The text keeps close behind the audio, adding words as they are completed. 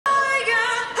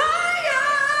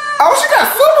Oh, she got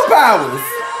superpowers.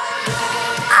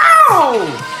 Ow!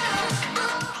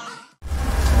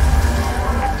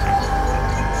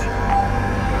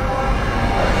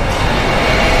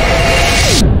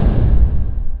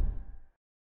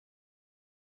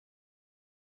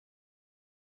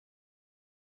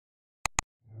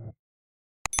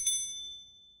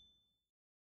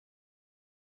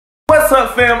 What's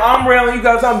up, fam? I'm Railing, you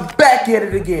guys. I'm back at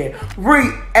it again,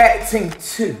 reacting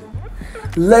to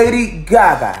Lady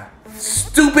Gaga,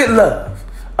 Stupid Love,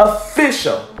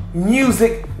 official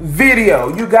music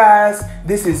video. You guys,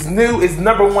 this is new. It's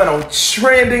 #1 on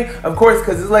trending, of course,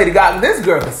 because it's Lady Gaga. This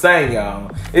girl can sing,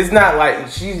 y'all. It's not like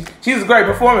she's a great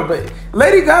performer, but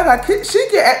Lady Gaga,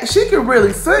 she can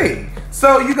really sing.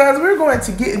 So, you guys, we're going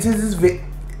to get into this video.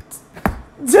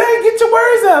 Dang, get your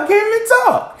words out. Can't even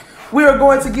talk. We are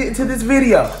going to get into this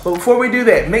video, but before we do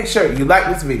that, make sure you like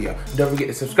this video. Don't forget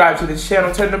to subscribe to this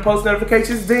channel, turn the post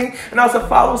notifications ding, and also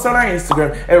follow us on our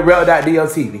Instagram at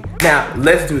rel.dotv. Now,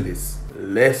 let's do this.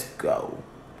 Let's go.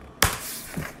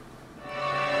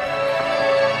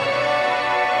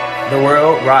 The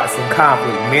world rots in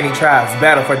conflict. Many tribes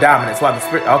battle for dominance while the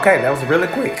spirit... Okay, that was really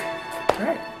quick. All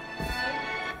right.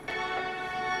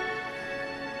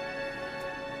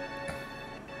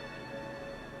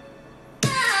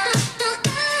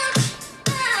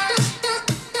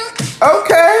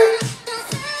 Okay.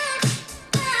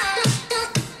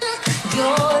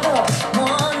 You're the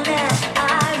one that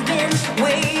I've been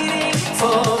waiting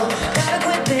for. Gotta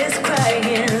quit this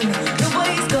crying.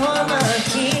 Nobody's gonna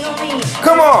kill me.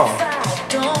 Come on. If I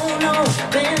don't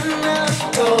open the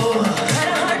door.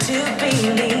 Kinda hard to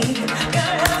believe.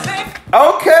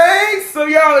 Okay, so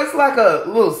y'all, it's like a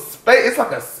little space. It's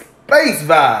like a space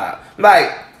vibe.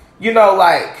 Like, you know,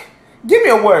 like, give me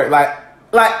a word. Like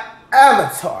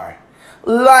Avatar.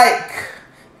 Like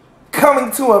Coming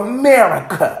to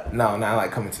America. No, not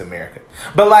like Coming to America.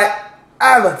 But like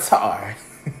Avatar.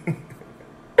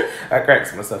 I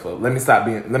cracked myself up. Let me stop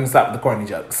the corny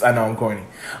jokes. I know I'm corny.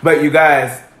 But you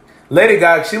guys, Lady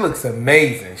Gaga, she looks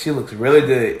amazing. She looks really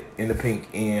good in the pink.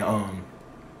 And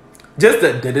just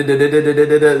the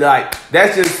like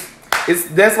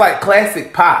that's like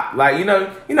classic pop. Like, you know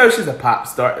she's a pop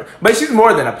star, but she's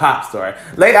more than a pop star.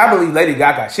 I believe Lady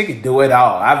Gaga, she can do it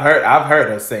all. I've heard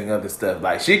her sing other stuff.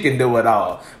 Like, she can do it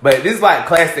all. But this is like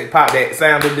classic pop, that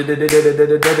sound.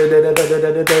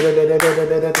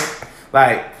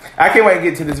 Like, I can't wait to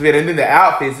get to this video. And then the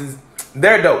outfits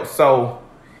they're dope. So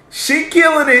she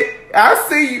killing it. I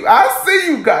see you,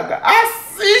 Gaga. I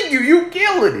see you. You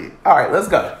killing it. All right, let's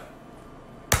go.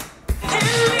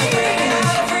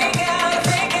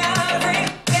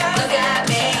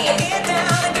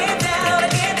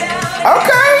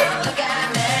 Okay.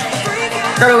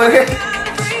 Girl,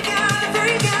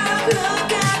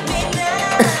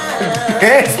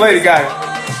 yes, Lady Gaga.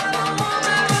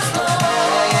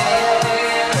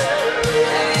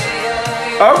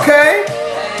 Okay.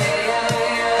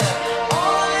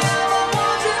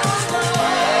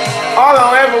 All I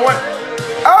ever want.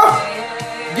 Oh,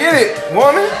 get it,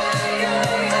 woman.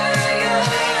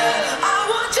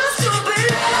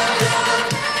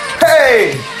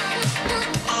 Hey.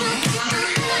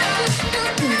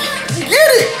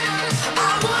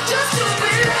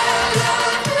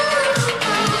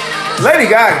 Lady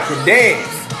Gaga can dance.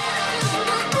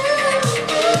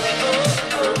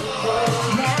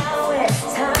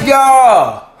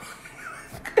 Y'all.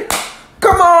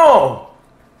 Come on.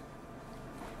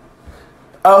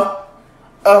 Oh.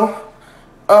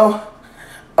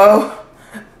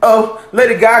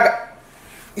 Lady Gaga.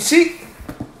 She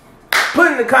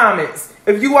put in the comments,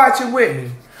 if you watch it with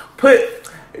me, put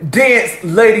dance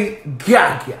Lady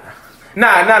Gaga.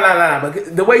 Nah.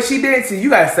 But the way she dances,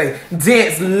 you gotta say,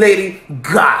 dance Lady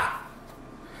Gaga.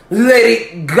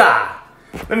 Lady Gaga.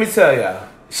 Let me tell y'all,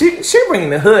 she bringing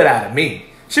the hood out of me.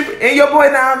 And your boy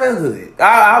now I'm in hood.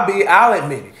 I'll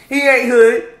admit it. He ain't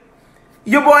hood.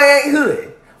 Your boy ain't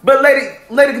hood. But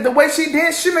lady, the way she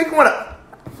dance, she make me wanna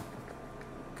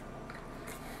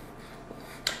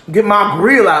get my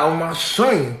grill out on my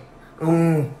string.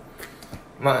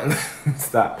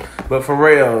 Stop. But for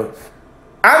real,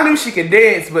 I knew she could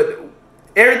dance, but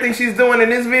everything she's doing in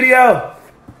this video,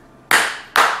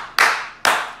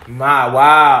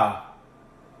 wow.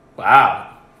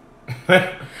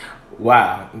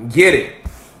 Wow, get it.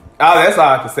 Oh, that's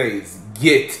all I can say is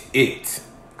get it.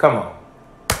 Come on.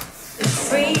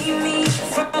 Free me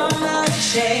from my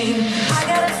shame. I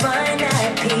gotta find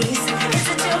that peace. Is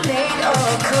it too late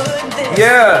or could this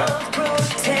love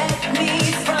protect me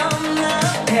from the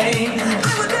pain? I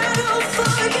would battle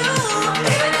for you,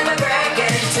 even if I break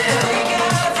it too.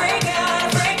 Freak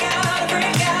out.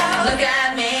 Look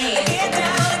at me.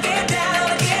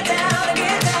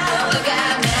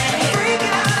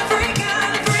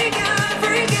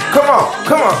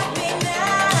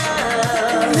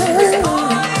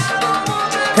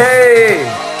 Hey.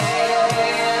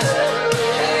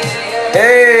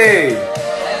 Hey.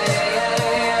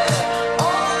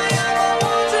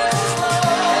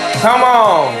 Come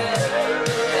on.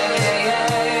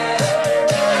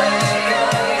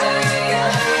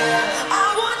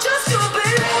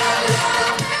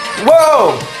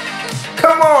 Whoa.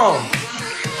 Come on.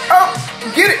 Oh,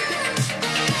 get it.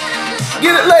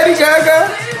 Get it, Lady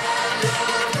Gaga.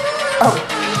 Oh.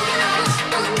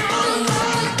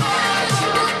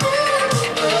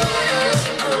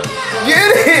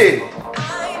 Get it.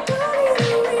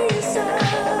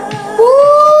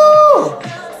 Woo.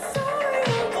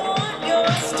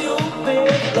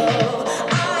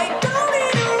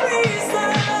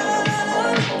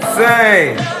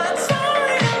 Same.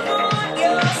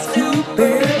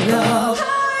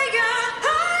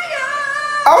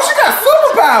 Oh, she got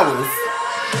superpowers.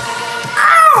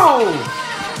 Ow.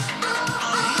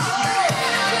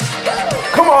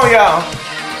 Come on, y'all.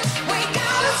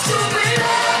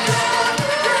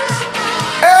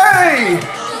 Hey.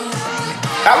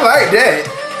 I like that.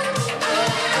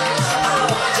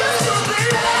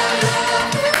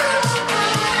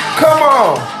 Come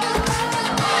on.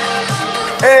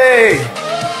 Hey.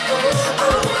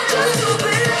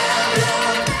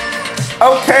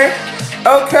 Okay.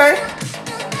 Okay.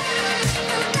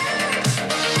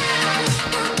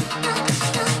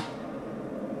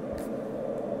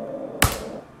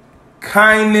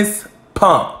 Kindness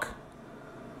punk.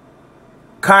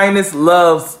 Kindness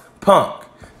loves punk.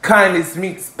 Kindness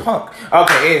meets punk.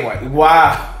 Okay, anyway.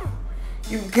 Wow.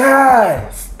 You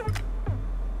guys.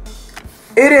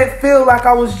 It didn't feel like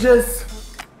I was just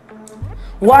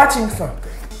watching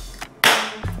something.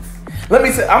 Let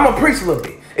me say, I'm gonna preach a little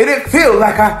bit. It didn't feel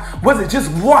like I wasn't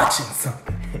just watching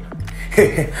something.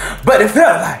 But it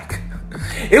felt like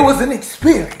it was an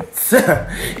experience.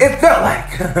 It felt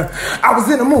like I was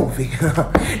in a movie.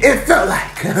 It felt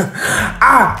like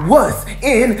I was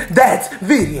in that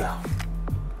video.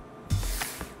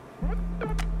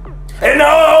 And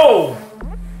no!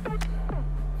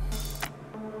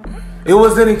 It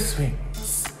was an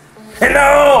experience. And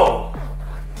no!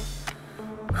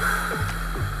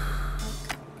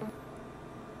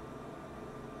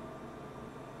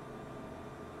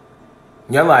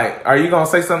 You're like, are you gonna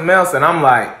say something else? And I'm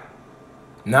like,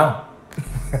 no.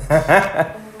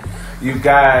 You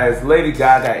guys, Lady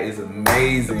Gaga is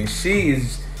amazing.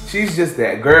 She's just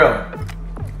that girl.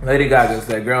 Lady Gaga is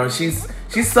that girl, and she's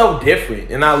so different.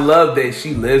 And I love that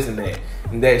she lives in that,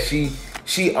 and that she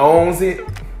owns it.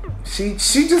 She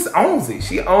just owns it.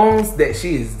 She owns that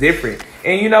she is different.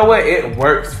 And you know what? It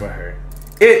works for her.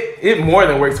 It more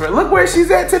than works for her. Look where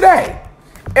she's at today.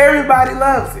 Everybody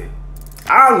loves it.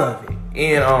 I love it.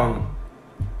 And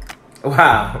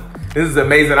wow, this is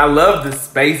amazing. I love the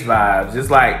space vibes. Just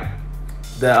like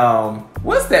the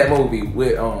what's that movie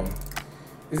with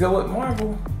is that what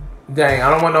Marvel? Dang, I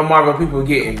don't want no Marvel people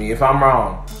getting me if I'm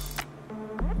wrong.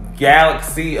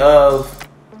 Galaxy of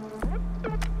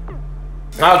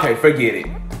okay, forget it,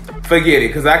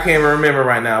 because I can't remember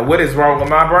right now. What is wrong with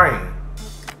my brain?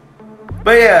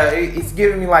 But yeah, it's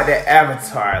giving me like that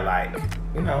Avatar, like,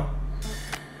 you know,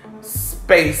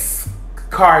 space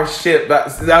car ship. But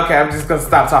okay, I'm just gonna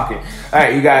stop talking. All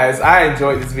right, you guys, I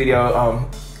enjoyed this video.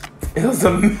 It was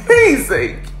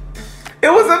amazing. It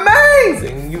was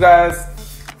amazing, you guys.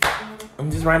 I'm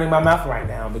just running my mouth right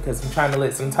now because I'm trying to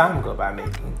let some time go by me.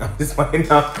 I'm just waiting.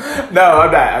 No,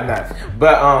 I'm not.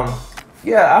 But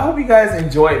yeah, I hope you guys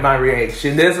enjoyed my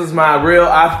reaction. This was my real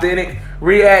authentic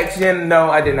reaction. No,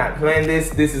 I did not plan this.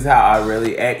 This is how I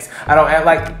really act. I don't act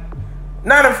like,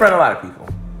 not in front of a lot of people.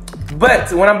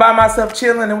 But when I'm by myself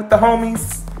chilling and with the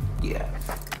homies, yeah.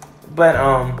 But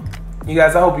you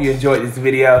guys, I hope you enjoyed this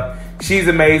video. She's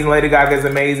amazing. Lady Gaga is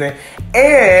amazing.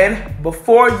 And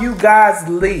before you guys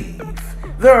leave,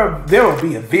 there will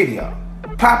be a video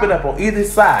popping up on either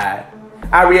side.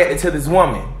 I reacted to this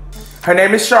woman. Her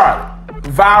name is Charlotte.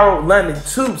 Viral London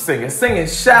tube singer, singing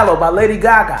Shallow by Lady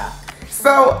Gaga.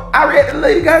 So I reacted to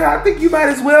Lady Gaga. I think you might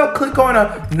as well click on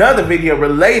another video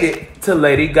related to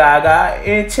Lady Gaga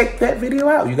and check that video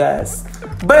out, you guys.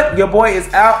 But your boy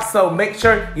is out, so make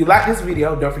sure you like this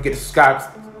video. Don't forget to subscribe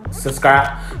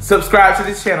to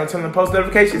this channel, turn the post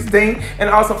notifications ding, and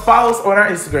also follow us on our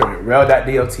Instagram at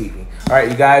real.dotv. All right,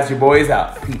 you guys, your boy is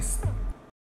out. Peace.